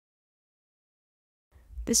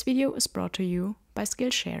This video is brought to you by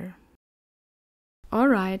Skillshare.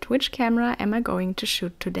 Alright, which camera am I going to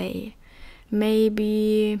shoot today?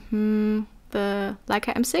 Maybe the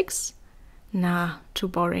Leica M6? Nah, too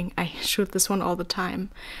boring. I shoot this one all the time.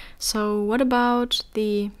 So what about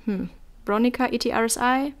the Bronica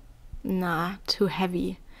ET-RSI? Nah, too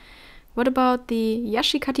heavy. What about the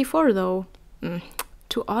Yashica T4 though?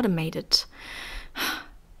 Too automated.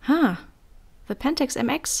 The Pentax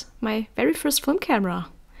MX, my very first film camera.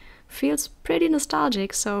 Feels pretty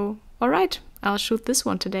nostalgic, so alright, I'll shoot this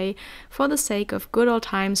one today for the sake of good old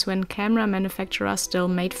times when camera manufacturers still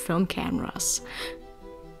made film cameras.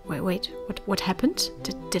 Wait, what happened?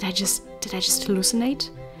 Did I just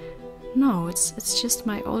hallucinate? No, it's just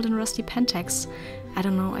my old and rusty Pentax. I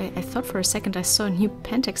don't know, I thought for a second I saw a new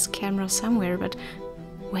Pentax camera somewhere, but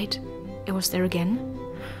wait, it was there again?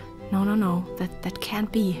 No, that can't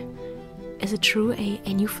be. Is it true,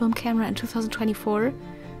 a new film camera in 2024?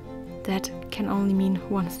 That can only mean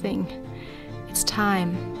one thing. It's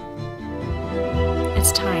time.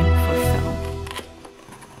 It's time for film.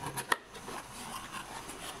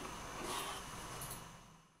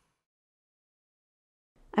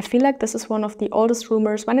 I feel like this is one of the oldest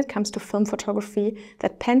rumors when it comes to film photography,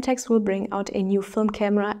 that Pentax will bring out a new film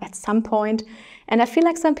camera at some point. And I feel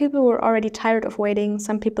like some people were already tired of waiting.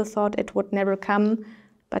 Some people thought it would never come.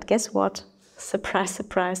 But guess what? Surprise,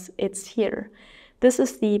 surprise, it's here. This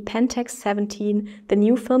is the Pentax 17, the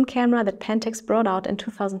new film camera that Pentax brought out in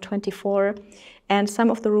 2024. And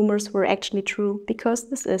some of the rumors were actually true, because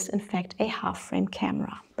this is in fact a half-frame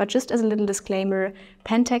camera. But just as a little disclaimer,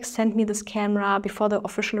 Pentax sent me this camera before the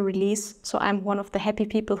official release, so I'm one of the happy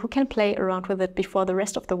people who can play around with it before the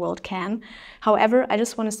rest of the world can. However, I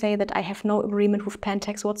just want to say that I have no agreement with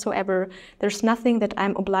Pentax whatsoever. There's nothing that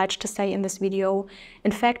I'm obliged to say in this video.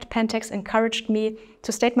 In fact, Pentax encouraged me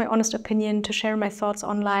to state my honest opinion, to share my thoughts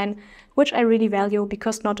online, which I really value,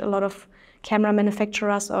 because not a lot of camera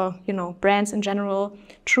manufacturers or, brands in general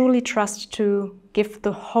truly trust to give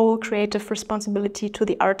the whole creative responsibility to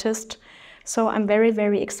the artist. So I'm very,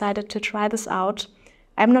 very excited to try this out.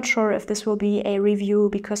 I'm not sure if this will be a review,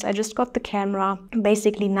 because I just got the camera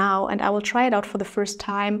basically now and I will try it out for the first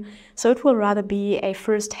time. So it will rather be a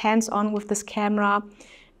first hands-on with this camera.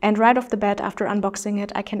 And right off the bat, after unboxing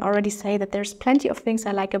it, I can already say that there's plenty of things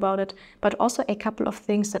I like about it, but also a couple of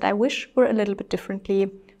things that I wish were a little bit differently.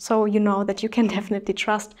 So you know that you can definitely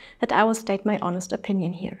trust that I will state my honest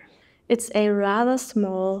opinion here. It's a rather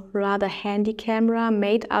small, rather handy camera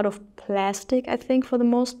made out of plastic, I think, for the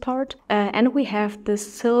most part. And we have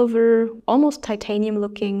this silver, almost titanium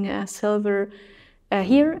looking silver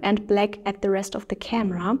here and black at the rest of the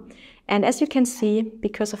camera. And as you can see,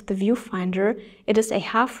 because of the viewfinder, it is a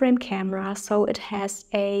half-frame camera, so it has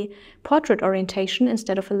a portrait orientation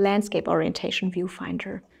instead of a landscape orientation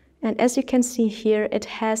viewfinder. And as you can see here, it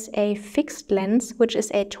has a fixed lens, which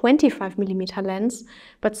is a 25mm lens,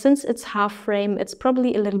 but since it's half-frame, it's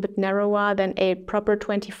probably a little bit narrower than a proper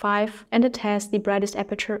 25, and it has the brightest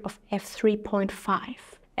aperture of f3.5.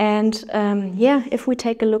 And if we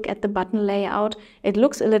take a look at the button layout, it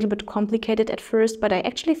looks a little bit complicated at first, but I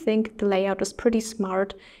actually think the layout is pretty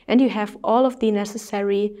smart and you have all of the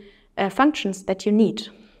necessary functions that you need.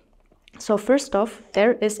 So first off,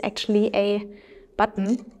 there is actually a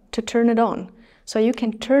button to turn it on. So you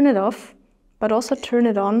can turn it off, but also turn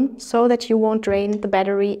it on so that you won't drain the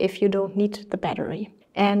battery if you don't need the battery.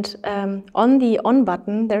 And on the on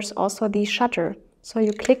button, there's also the shutter. So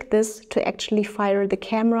you click this to actually fire the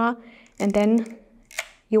camera and then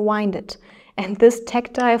you wind it. And this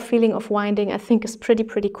tactile feeling of winding I think is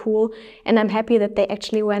pretty cool. And I'm happy that they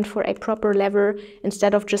actually went for a proper lever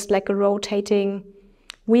instead of just like a rotating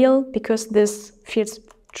wheel, because this feels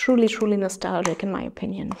truly nostalgic in my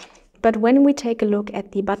opinion. But when we take a look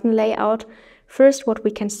at the button layout, first what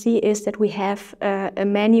we can see is that we have a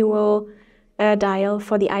manual dial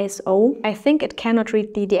for the ISO. I think it cannot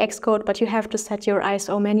read the DX code, but you have to set your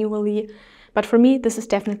ISO manually. But for me, this is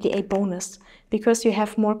definitely a bonus, because you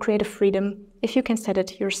have more creative freedom if you can set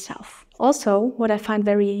it yourself. Also, what I find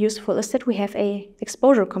very useful is that we have a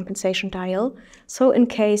exposure compensation dial. So in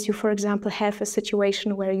case you, for example, have a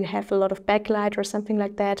situation where you have a lot of backlight or something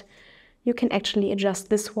like that, you can actually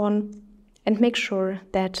adjust this one and make sure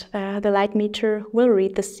that the light meter will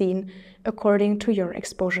read the scene according to your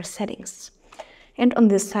exposure settings. And on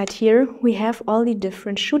this side here, we have all the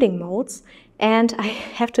different shooting modes. And I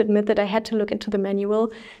have to admit that I had to look into the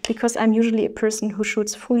manual, because I'm usually a person who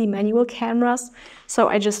shoots fully manual cameras. So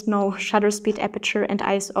I just know shutter speed, aperture and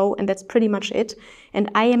ISO, and that's pretty much it.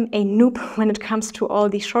 And I am a noob when it comes to all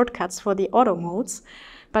the shortcuts for the auto modes.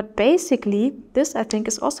 But basically, this I think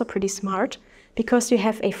is also pretty smart, because you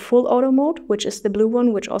have a full auto mode, which is the blue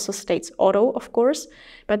one, which also states auto, of course,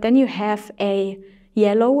 but then you have a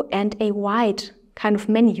yellow and a white kind of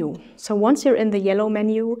menu. So once you're in the yellow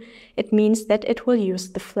menu, it means that it will use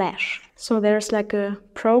the flash. So there's like a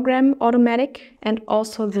program automatic and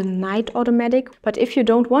also the night automatic. But if you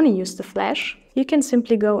don't want to use the flash, you can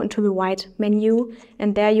simply go into the white menu,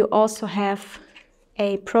 and there you also have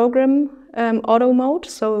a program auto mode.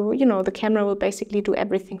 So, you know, the camera will basically do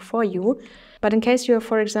everything for you. But in case you're,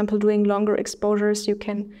 for example, doing longer exposures, you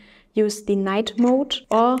can use the night mode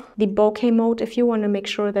or the bokeh mode if you want to make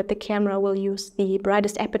sure that the camera will use the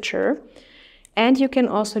brightest aperture. And you can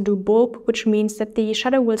also do bulb, which means that the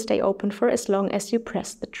shutter will stay open for as long as you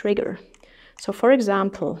press the trigger. So for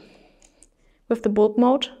example, with the bulb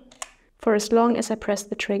mode, for as long as I press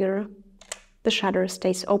the trigger, the shutter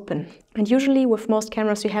stays open. And usually with most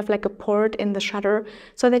cameras you have like a port in the shutter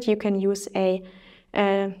so that you can use a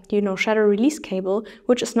shutter release cable,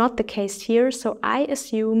 which is not the case here. So I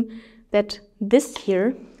assume that this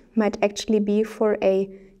here might actually be for a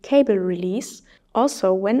cable release.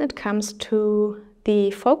 Also, when it comes to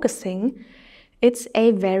the focusing, it's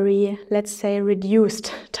a very, let's say,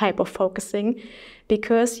 reduced type of focusing,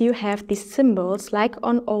 because you have these symbols like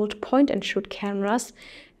on old point-and-shoot cameras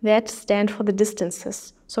that stand for the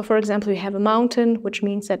distances. So for example, you have a mountain, which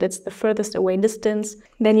means that it's the furthest away distance.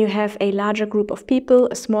 Then you have a larger group of people,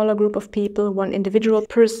 a smaller group of people, one individual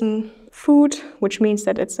person. Food, which means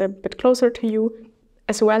that it's a bit closer to you,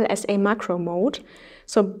 as well as a macro mode.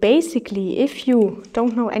 So basically, if you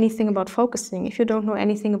don't know anything about focusing, if you don't know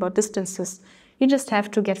anything about distances, you just have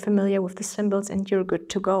to get familiar with the symbols and you're good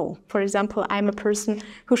to go. For example, I'm a person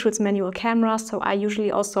who shoots manual cameras, so I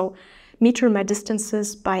usually also meter my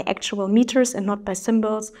distances by actual meters and not by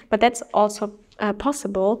symbols. But that's also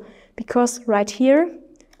possible because right here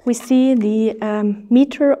we see the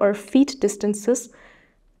meter or feet distances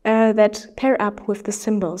that pair up with the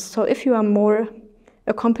symbols. So if you are more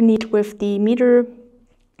accompanied with the meter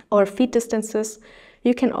or feet distances,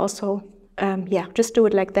 you can also just do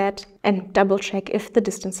it like that and double check if the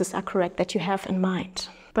distances are correct that you have in mind.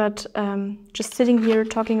 But just sitting here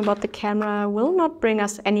talking about the camera will not bring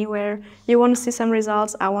us anywhere. You want to see some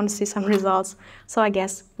results, I want to see some results. So I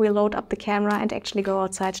guess we'll load up the camera and actually go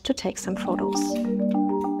outside to take some photos.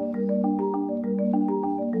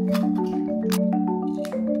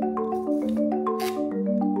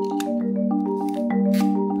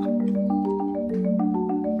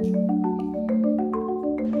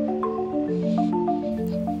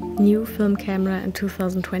 New film camera in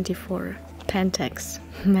 2024. Pentax.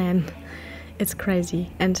 Man, it's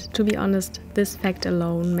crazy. And to be honest, this fact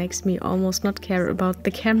alone makes me almost not care about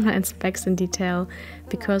the camera and specs in detail,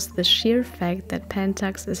 because the sheer fact that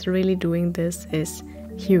Pentax is really doing this is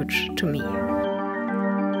huge to me.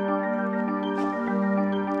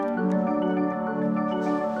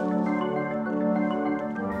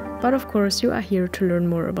 But of course, you are here to learn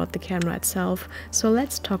more about the camera itself, so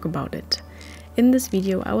let's talk about it. In this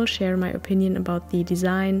video, I will share my opinion about the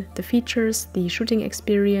design, the features, the shooting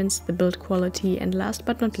experience, the build quality, and last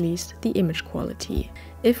but not least, the image quality.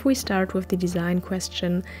 If we start with the design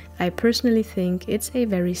question, I personally think it's a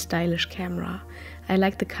very stylish camera. I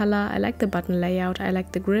like the color, I like the button layout, I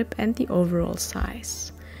like the grip and the overall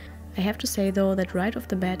size. I have to say though that right off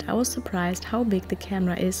the bat I was surprised how big the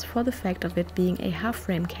camera is for the fact of it being a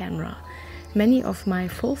half-frame camera. Many of my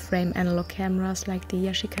full-frame analog cameras like the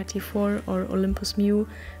Yashica T4 or Olympus Mu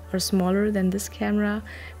are smaller than this camera,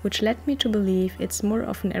 which led me to believe it's more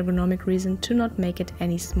of an ergonomic reason to not make it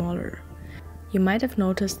any smaller. You might have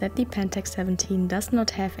noticed that the Pentax 17 does not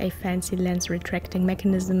have a fancy lens retracting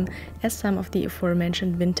mechanism as some of the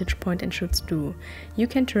aforementioned vintage point-and-shoots do. You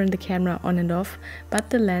can turn the camera on and off, but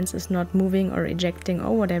the lens is not moving or ejecting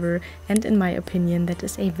or whatever, and in my opinion that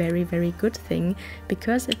is a very good thing,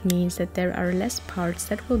 because it means that there are less parts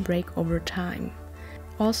that will break over time.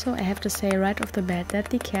 Also, I have to say right off the bat that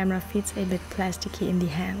the camera feels a bit plasticky in the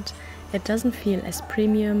hand. It doesn't feel as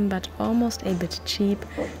premium, but almost a bit cheap,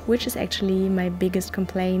 which is actually my biggest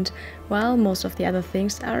complaint, while most of the other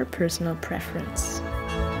things are personal preference.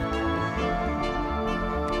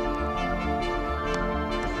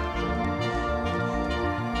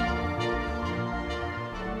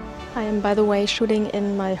 I am, by the way, shooting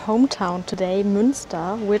in my hometown today,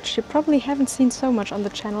 Münster, which you probably haven't seen so much on the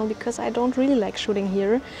channel because I don't really like shooting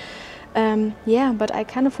here. But I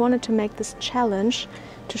kind of wanted to make this challenge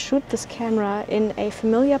to shoot this camera in a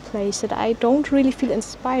familiar place that I don't really feel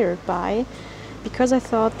inspired by, because I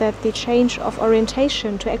thought that the change of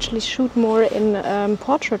orientation to actually shoot more in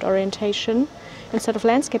portrait orientation instead of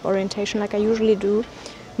landscape orientation like I usually do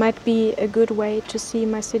might be a good way to see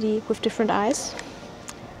my city with different eyes.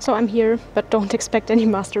 So I'm here, but don't expect any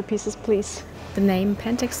masterpieces, please. The name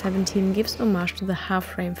Pentax 17 gives homage to the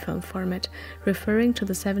half-frame film format, referring to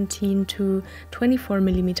the 17 to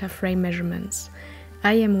 24mm frame measurements.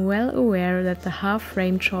 I am well aware that the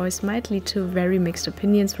half-frame choice might lead to very mixed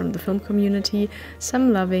opinions from the film community,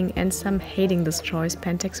 some loving and some hating this choice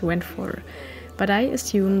Pentax went for. But I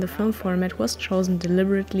assume the film format was chosen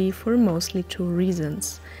deliberately for mostly two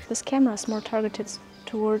reasons. This camera is more targeted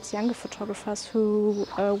towards younger photographers who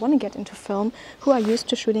want to get into film, who are used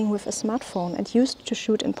to shooting with a smartphone and used to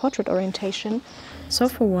shoot in portrait orientation. So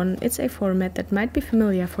for one, it's a format that might be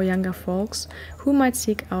familiar for younger folks who might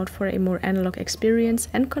seek out for a more analog experience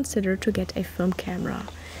and consider to get a film camera.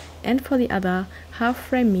 And for the other,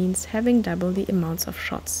 half-frame means having double the amounts of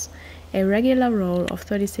shots. A regular roll of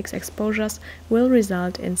 36 exposures will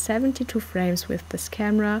result in 72 frames with this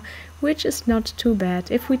camera, which is not too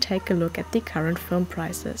bad if we take a look at the current film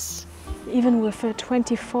prices. Even with a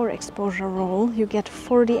 24 exposure roll, you get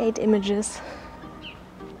 48 images.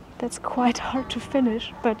 That's quite hard to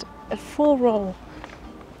finish, but a full roll,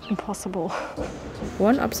 impossible.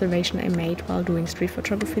 One observation I made while doing street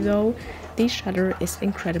photography though, the shutter is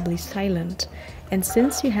incredibly silent. And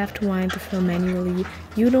since you have to wind the film manually,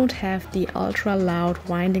 you don't have the ultra loud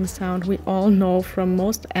winding sound we all know from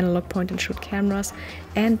most analog point-and-shoot cameras,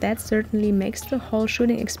 and that certainly makes the whole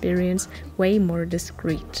shooting experience way more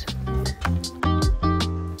discreet.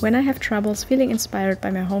 When I have troubles feeling inspired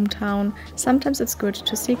by my hometown, sometimes it's good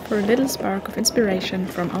to seek for a little spark of inspiration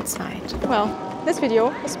from outside. Well, this video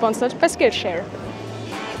is sponsored by Skillshare.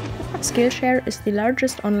 Skillshare is the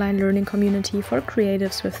largest online learning community for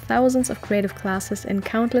creatives with thousands of creative classes in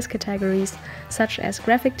countless categories such as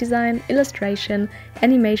graphic design, illustration,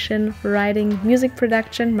 animation, writing, music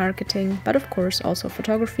production, marketing, but of course also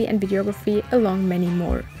photography and videography, along many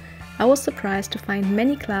more. I was surprised to find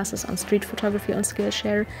many classes on street photography on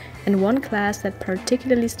Skillshare, and one class that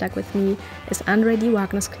particularly stuck with me is Andre D.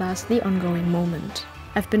 Wagner's class, The Ongoing Moment.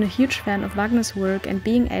 I've been a huge fan of Wagner's work, and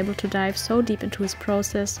being able to dive so deep into his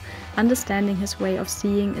process, understanding his way of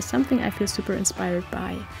seeing, is something I feel super inspired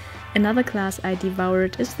by. Another class I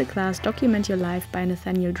devoured is the class Document Your Life by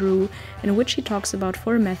Nathaniel Drew, in which he talks about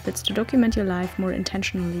 4 methods to document your life more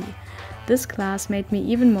intentionally. This class made me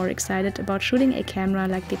even more excited about shooting a camera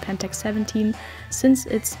like the Pentax 17, since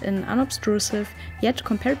it's an unobtrusive, yet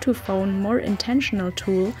compared to a phone, more intentional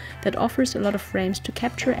tool that offers a lot of frames to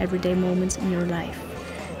capture everyday moments in your life.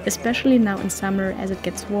 Especially now in summer, as it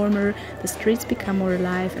gets warmer, the streets become more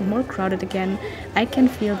alive and more crowded again, I can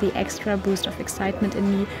feel the extra boost of excitement in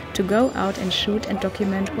me to go out and shoot and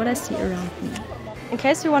document what I see around me. In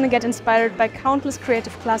case you want to get inspired by countless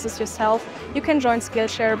creative classes yourself, you can join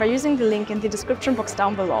Skillshare by using the link in the description box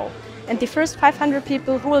down below. And the first 500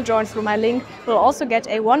 people who will join through my link will also get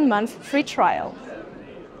a 1-month free trial.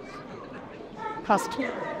 Cost.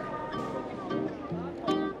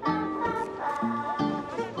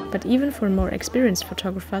 But even for more experienced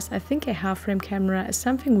photographers, I think a half-frame camera is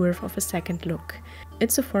something worth of a second look.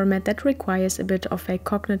 It's a format that requires a bit of a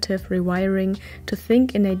cognitive rewiring to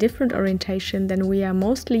think in a different orientation than we are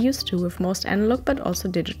mostly used to with most analog but also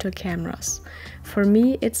digital cameras. For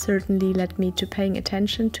me, it certainly led me to paying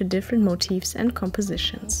attention to different motifs and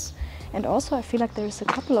compositions. And also I feel like there's a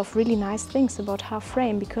couple of really nice things about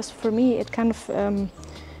half-frame, because for me it kind of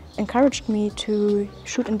encouraged me to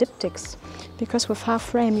shoot in diptychs, because with half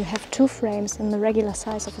frame you have 2 frames in the regular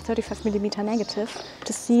size of a 35mm negative,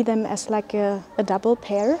 to see them as like a double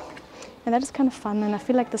pair, and that is kind of fun, and I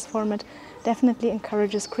feel like this format definitely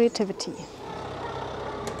encourages creativity.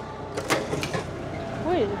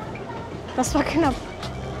 Ui, das war knapp.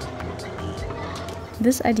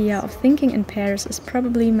 This idea of thinking in pairs is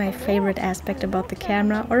probably my favorite aspect about the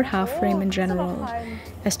camera or half frame in general.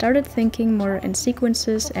 I started thinking more in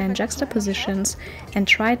sequences and juxtapositions and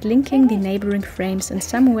tried linking the neighboring frames in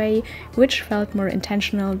some way which felt more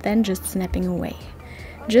intentional than just snapping away.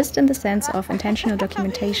 Just in the sense of intentional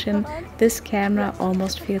documentation, this camera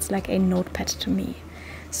almost feels like a notepad to me.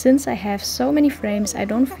 Since I have so many frames, I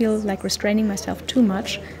don't feel like restraining myself too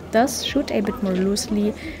much, thus shoot a bit more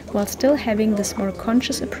loosely, while still having this more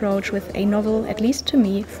conscious approach with a novel, at least to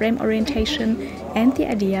me, frame orientation and the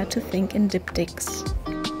idea to think in diptychs.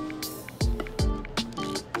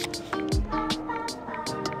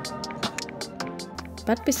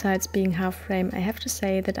 But besides being half frame, I have to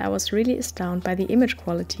say that I was really astounded by the image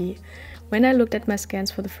quality. When I looked at my scans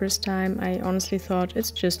for the first time, I honestly thought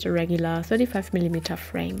it's just a regular 35mm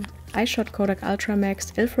frame. I shot Kodak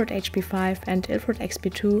Ultramax, Ilford HP5 and Ilford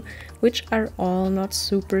XP2, which are all not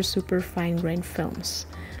super fine-grained films.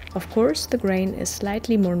 Of course, the grain is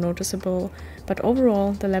slightly more noticeable, but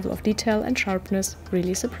overall the level of detail and sharpness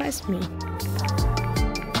really surprised me.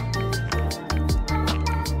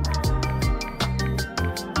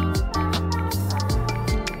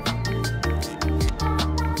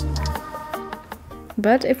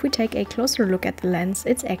 But if we take a closer look at the lens,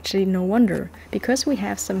 it's actually no wonder, because we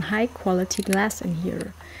have some high quality glass in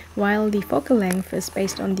here. While the focal length is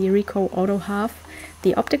based on the Ricoh Auto Half,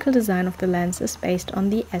 the optical design of the lens is based on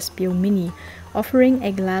the SBO Mini, offering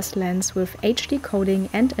a glass lens with HD coating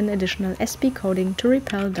and an additional SP coating to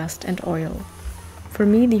repel dust and oil. For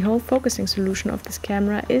me, the whole focusing solution of this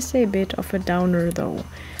camera is a bit of a downer though.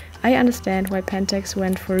 I understand why Pentax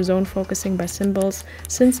went for zone focusing by symbols,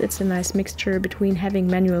 since it's a nice mixture between having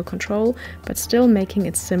manual control but still making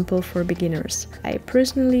it simple for beginners. I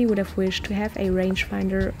personally would have wished to have a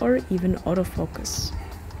rangefinder or even autofocus.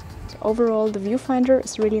 Overall, the viewfinder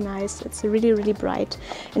is really nice, it's really bright,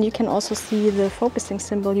 and you can also see the focusing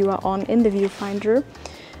symbol you are on in the viewfinder.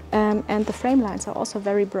 And the frame lines are also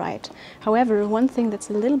very bright. However, one thing that's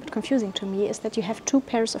a little bit confusing to me is that you have two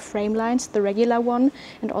pairs of frame lines, the regular one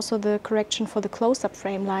and also the correction for the close-up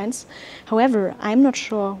frame lines. However, I'm not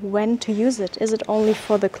sure when to use it. Is it only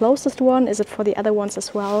for the closest one? Is it for the other ones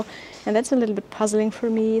as well? And that's a little bit puzzling for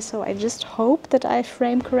me, so I just hope that I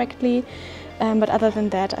frame correctly. But other than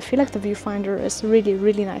that, I feel like the viewfinder is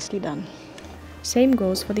really nicely done. Same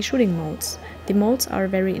goes for the shooting modes. The modes are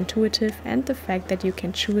very intuitive, and the fact that you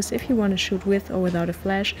can choose if you want to shoot with or without a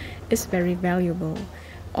flash is very valuable.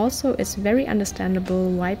 Also, it's very understandable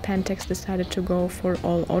why Pentax decided to go for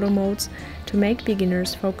all auto modes, to make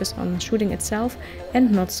beginners focus on shooting itself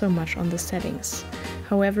and not so much on the settings.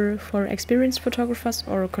 However, for experienced photographers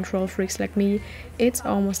or control freaks like me, it's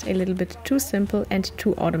almost a little bit too simple and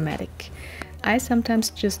too automatic. I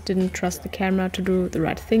sometimes just didn't trust the camera to do the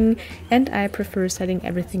right thing, and I prefer setting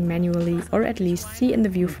everything manually, or at least see in the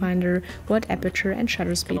viewfinder what aperture and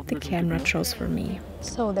shutter speed the camera chose for me.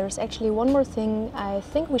 So there's actually one more thing I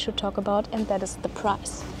think we should talk about, and that is the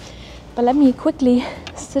price. But let me quickly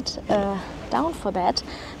sit down for that,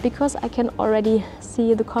 because I can already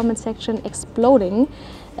see the comment section exploding.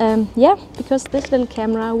 Yeah, because this little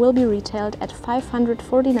camera will be retailed at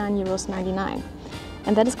 €549.99.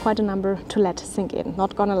 And that is quite a number to let sink in,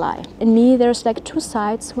 not gonna lie. In me, there's like two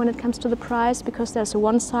sides when it comes to the price, because there's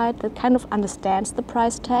one side that kind of understands the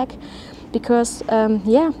price tag, because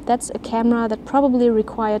yeah, that's a camera that probably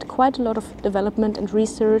required quite a lot of development and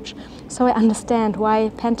research, so I understand why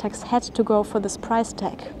Pentax had to go for this price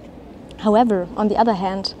tag. However, on the other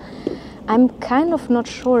hand, I'm kind of not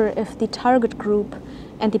sure if the target group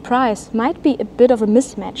and the price might be a bit of a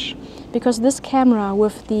mismatch, because this camera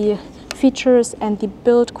with the features and the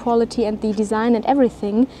build quality and the design and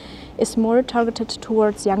everything is more targeted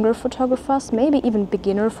towards younger photographers, maybe even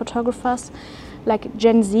beginner photographers, like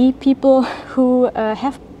Gen Z people who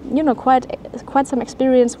have, you know, quite some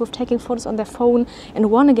experience with taking photos on their phone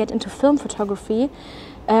and want to get into film photography.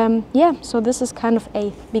 Yeah, so this is kind of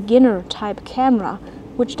a beginner type camera,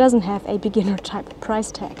 which doesn't have a beginner type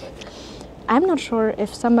price tag. I'm not sure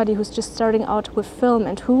if somebody who's just starting out with film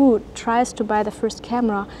and who tries to buy the first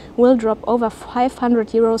camera will drop over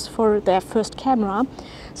 €500 for their first camera.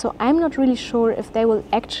 So I'm not really sure if they will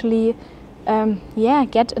actually yeah,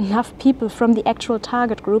 get enough people from the actual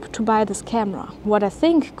target group to buy this camera. What I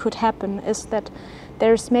think could happen is that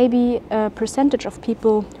there's maybe a percentage of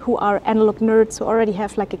people who are analog nerds who already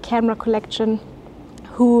have like a camera collection,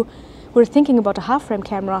 who were thinking about a half-frame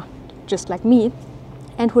camera, just like me,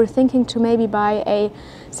 and we're thinking to maybe buy a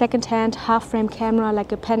second-hand half-frame camera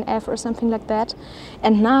like a Pen F or something like that.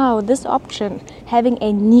 And now this option, having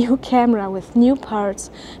a new camera with new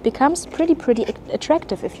parts, becomes pretty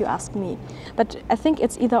attractive if you ask me. But I think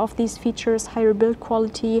it's either of these features, higher build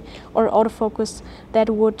quality or autofocus, that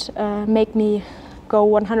would make me go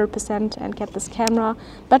 100% and get this camera.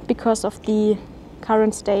 But because of the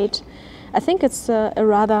current state, I think it's a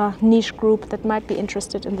rather niche group that might be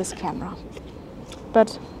interested in this camera.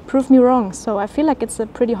 But prove me wrong, so I feel like it's a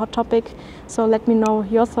pretty hot topic, so let me know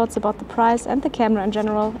your thoughts about the price and the camera in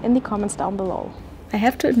general in the comments down below. I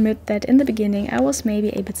have to admit that in the beginning I was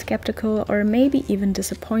maybe a bit skeptical or maybe even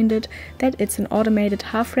disappointed that it's an automated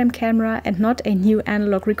half-frame camera and not a new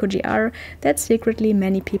analog Ricoh GR that secretly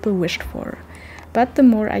many people wished for. But the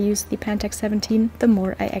more I used the Pentax 17, the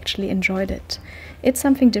more I actually enjoyed it. It's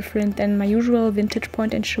something different than my usual vintage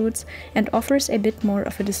point-and shoots and offers a bit more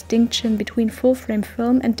of a distinction between full-frame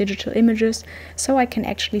film and digital images, so I can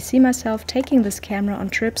actually see myself taking this camera on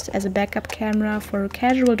trips as a backup camera for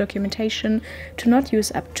casual documentation, to not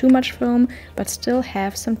use up too much film but still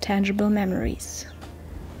have some tangible memories.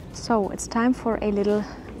 So it's time for a little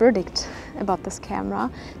verdict about this camera,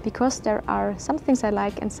 because there are some things I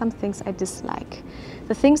like and some things I dislike.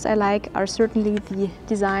 The things I like are certainly the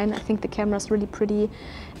design. I think the camera is really pretty,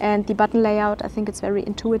 and the button layout, I think it's very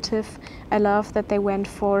intuitive. I love that they went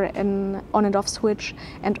for an on and off switch,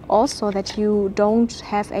 and also that you don't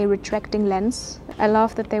have a retracting lens. I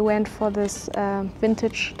love that they went for this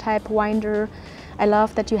vintage type winder. I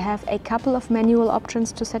love that you have a couple of manual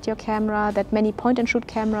options to set your camera that many point and shoot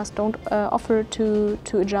cameras don't offer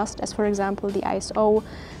to adjust, as for example the ISO,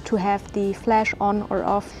 to have the flash on or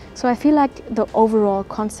off. So I feel like the overall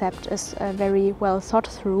concept is very well thought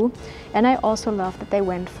through, and I also love that they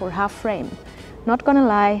went for half frame. Not gonna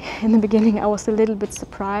lie, in the beginning I was a little bit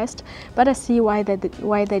surprised, but I see why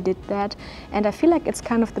they did that, and I feel like it's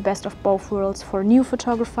kind of the best of both worlds for new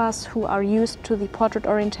photographers who are used to the portrait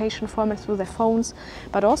orientation format through their phones,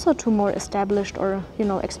 but also to more established or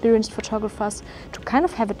experienced photographers to kind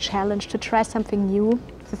of have a challenge to try something new.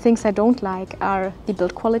 The things I don't like are the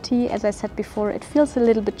build quality. As I said before, it feels a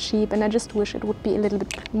little bit cheap, and I just wish it would be a little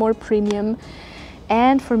bit more premium.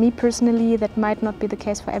 And for me personally, that might not be the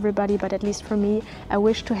case for everybody, but at least for me, I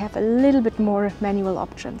wish to have a little bit more manual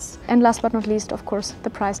options. And last but not least, of course, the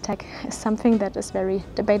price tag is something that is very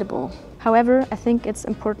debatable. However, I think it's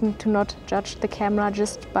important to not judge the camera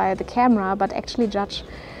just by the camera, but actually judge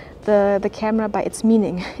the camera by its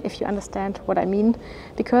meaning, if you understand what I mean.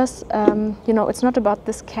 Because, it's not about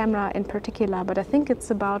this camera in particular, but I think it's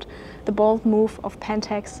about the bold move of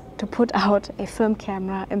Pentax to put out a film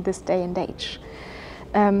camera in this day and age.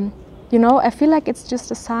 I feel like it's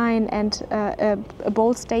just a sign and a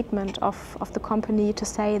bold statement of the company to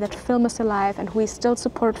say that film is alive and we still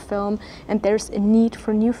support film, and there's a need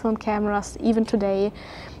for new film cameras even today,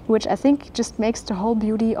 which I think just makes the whole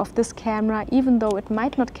beauty of this camera, even though it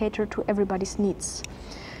might not cater to everybody's needs.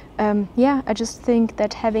 I just think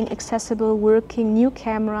that having accessible working new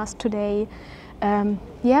cameras today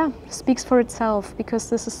speaks for itself, because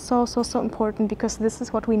this is so important, because this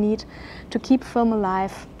is what we need to keep film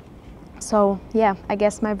alive. So I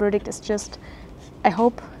guess my verdict is just, I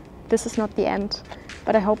hope this is not the end,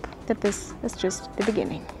 but I hope that this is just the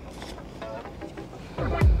beginning.